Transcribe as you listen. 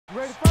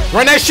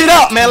Run that shit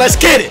up, man. Let's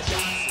get it.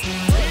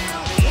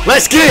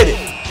 Let's get it.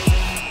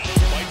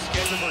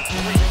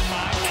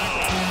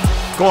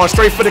 Going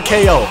straight for the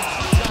KO.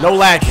 No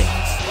lacking.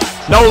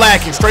 No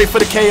lacking. Straight for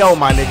the KO,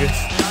 my nigga.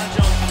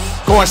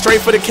 Going straight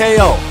for the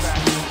KO.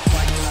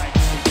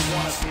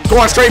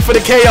 Going straight for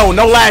the KO.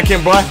 No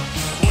lacking, bro.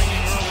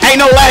 Ain't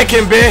no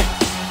lacking, bitch.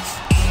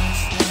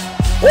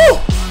 Woo.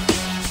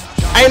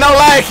 Ain't no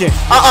lacking.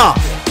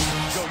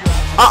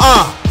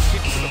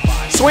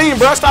 Swing,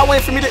 bro. Stop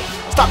waiting for me to.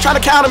 Stop trying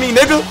to counter me,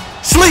 nigga.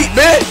 Sleep,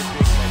 bitch.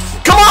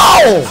 Come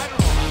on.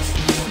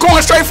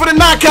 Going straight for the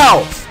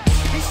knockout.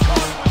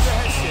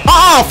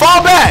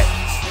 Fall back.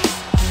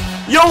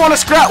 You don't want to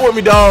scrap with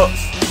me, dog.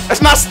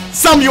 That's not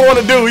something you want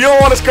to do. You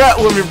don't want to scrap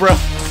with me, bro.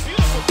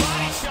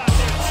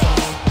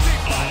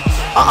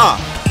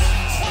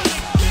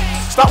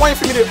 Stop waiting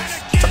for me to.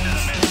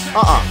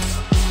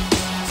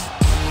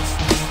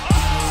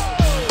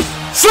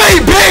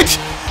 Sleep, bitch.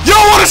 You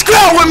don't want to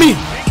scrap with me.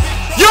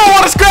 You don't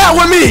want to scrap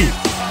with me.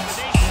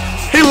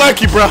 He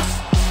lucky, bro.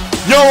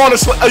 You don't want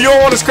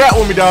to scrap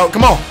with me, dog.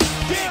 Come on.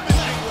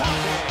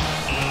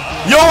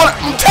 You don't want.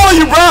 I'm telling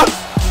you, bro.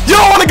 You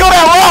don't want to go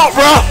that route,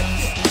 bro.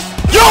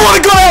 You don't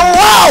want to go that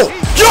route.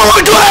 You don't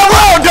want to go that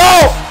route,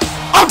 dog.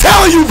 I'm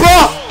telling you,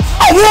 bro.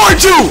 I warned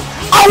you.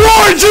 I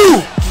warned you.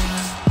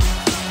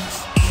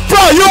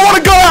 Bro, you don't want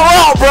to go that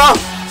route, bro.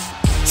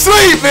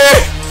 Sleep,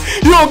 man.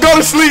 You don't go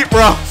to sleep,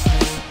 bro.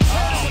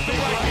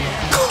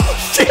 Oh,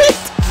 shit.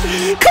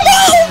 Come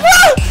on,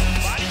 bro.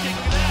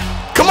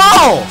 Come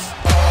on.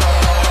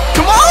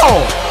 Come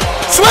on.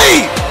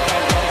 Sleep.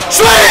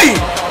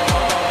 Sleep.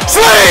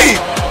 Sleep.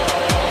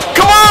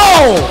 Come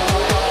on.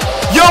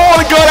 You don't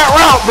want to go that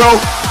route, bro.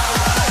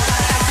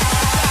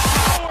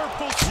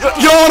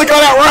 You don't want to go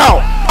that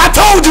route. I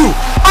told you.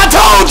 I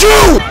told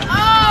you.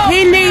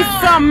 He needs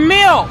some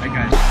milk.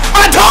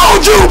 I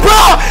told you,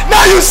 bro.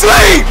 Now you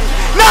sleep.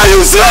 Now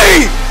you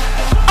sleep.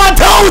 I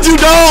told you,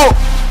 dog.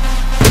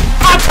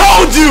 I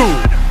told you.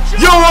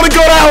 You don't want to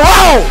go that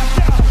route.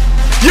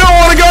 You don't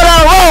want to go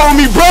that route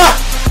with me, bro.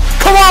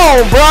 Come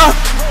on, bro.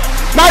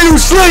 Now you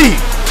sleep.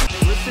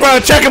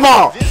 Bro, check him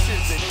out.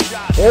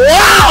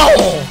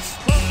 Wow.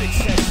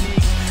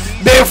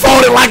 Been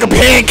folded like a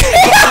pancake.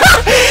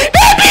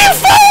 They been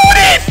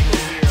folded.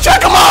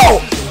 Check him out.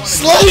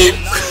 Sleep.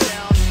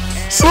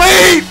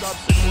 Sleep.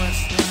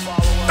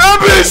 That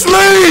bitch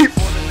sleep.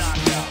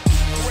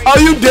 Oh,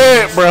 you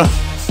dead, bro.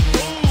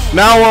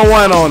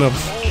 911 on him.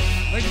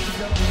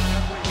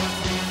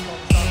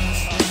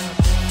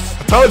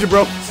 I told you,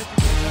 bro.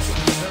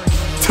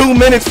 2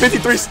 minutes,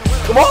 53.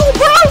 Come on,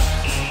 bro.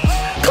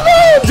 Come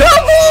on, jump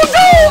on,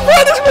 bro.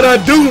 This is what I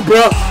do,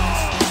 bro.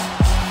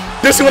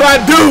 This is what I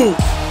do.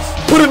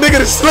 Put a nigga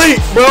to sleep,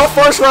 bro.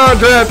 First round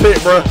draft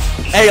pick, bro.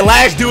 Hey,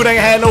 last dude ain't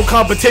had no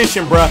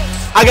competition, bro.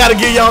 I gotta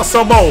give y'all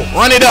some more.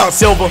 Run it up,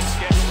 Silver.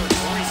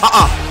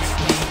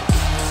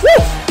 Woo.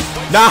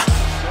 Nah.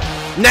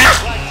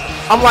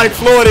 I'm like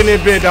Floyd in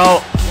this bit,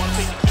 dog.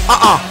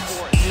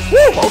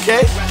 Woo,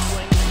 okay.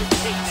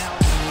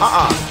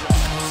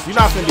 You're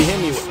not finna be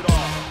hitting me with.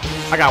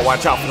 I gotta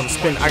watch out for them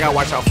spinning. I gotta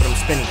watch out for them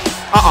spinning.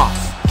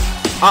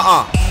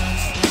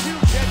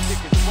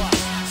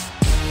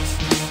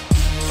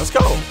 Let's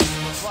go.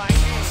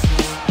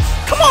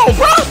 Come on,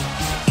 bro.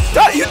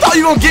 You thought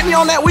you gonna get me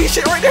on that weak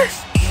shit right there?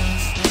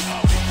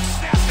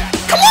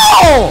 Come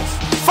on.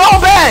 Fall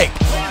back.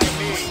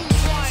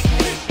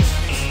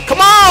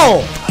 Come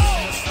on.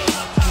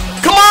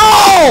 Come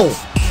on.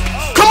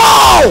 Come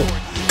on.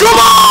 Come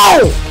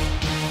on.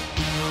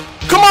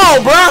 Come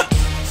on, bro.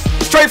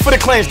 Straight for the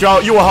clinch,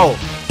 dog. You a hoe.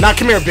 Now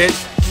come here,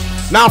 bitch.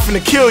 Now I'm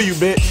finna kill you,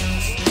 bitch.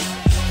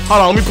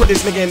 Hold on, let me put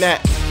this nigga in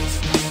that.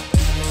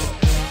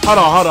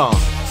 Hold on.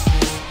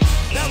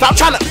 Stop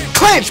trying to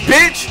clinch,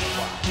 bitch.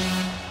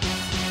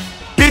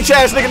 Bitch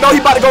ass nigga know he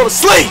about to go to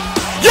sleep.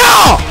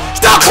 Yo!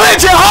 Stop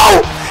clinching,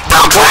 hoe!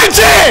 Stop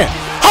clinching!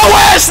 Hoe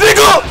ass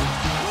nigga!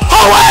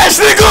 Hoe ass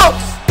nigga!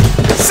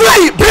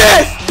 Sleep,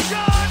 bitch!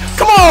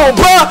 Come on,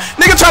 bro.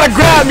 Nigga try to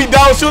grab me,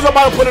 dog. As soon as I'm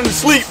about to put him to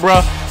sleep,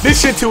 bro.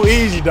 This shit too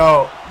easy,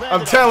 dog.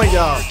 I'm telling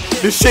y'all.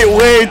 This shit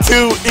way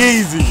too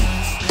easy.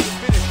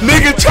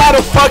 Nigga try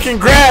to fucking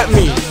grab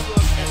me.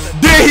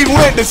 Then he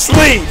went to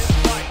sleep.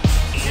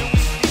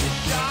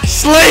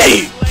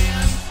 Sleep.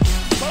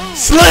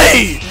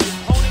 Sleep.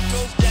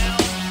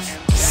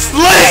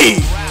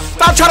 Sleep.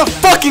 Stop trying to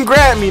fucking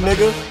grab me,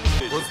 nigga.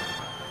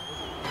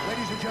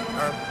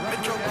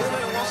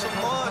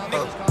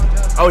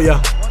 Oh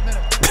yeah.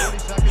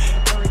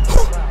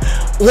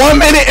 1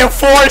 minute and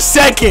 4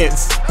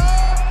 seconds.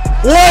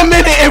 1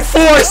 minute and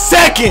 4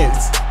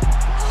 seconds.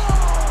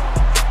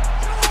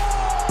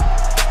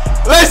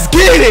 Let's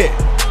get it.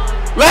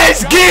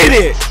 Let's get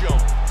it.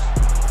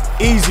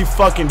 Easy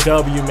fucking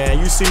W, man.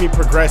 You see me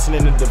progressing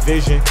in the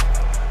division.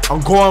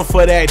 I'm going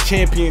for that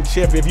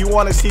championship. If you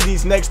want to see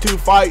these next 2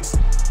 fights,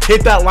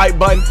 hit that like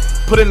button.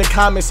 Put in the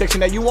comment section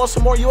that you want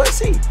some more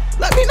UFC.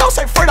 Let me know.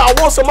 Say, Fredo, I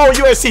want some more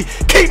UFC.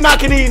 Keep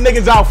knocking these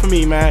niggas out for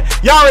me, man.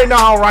 Y'all already know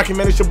how I'm rocking,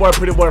 man. It's your boy,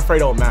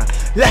 Prettyboyfredo, man.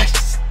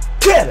 Let's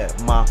Get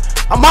it, man.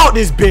 I'm out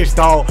this bitch,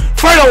 dog.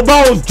 Fredo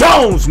Bones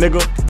Jones, nigga.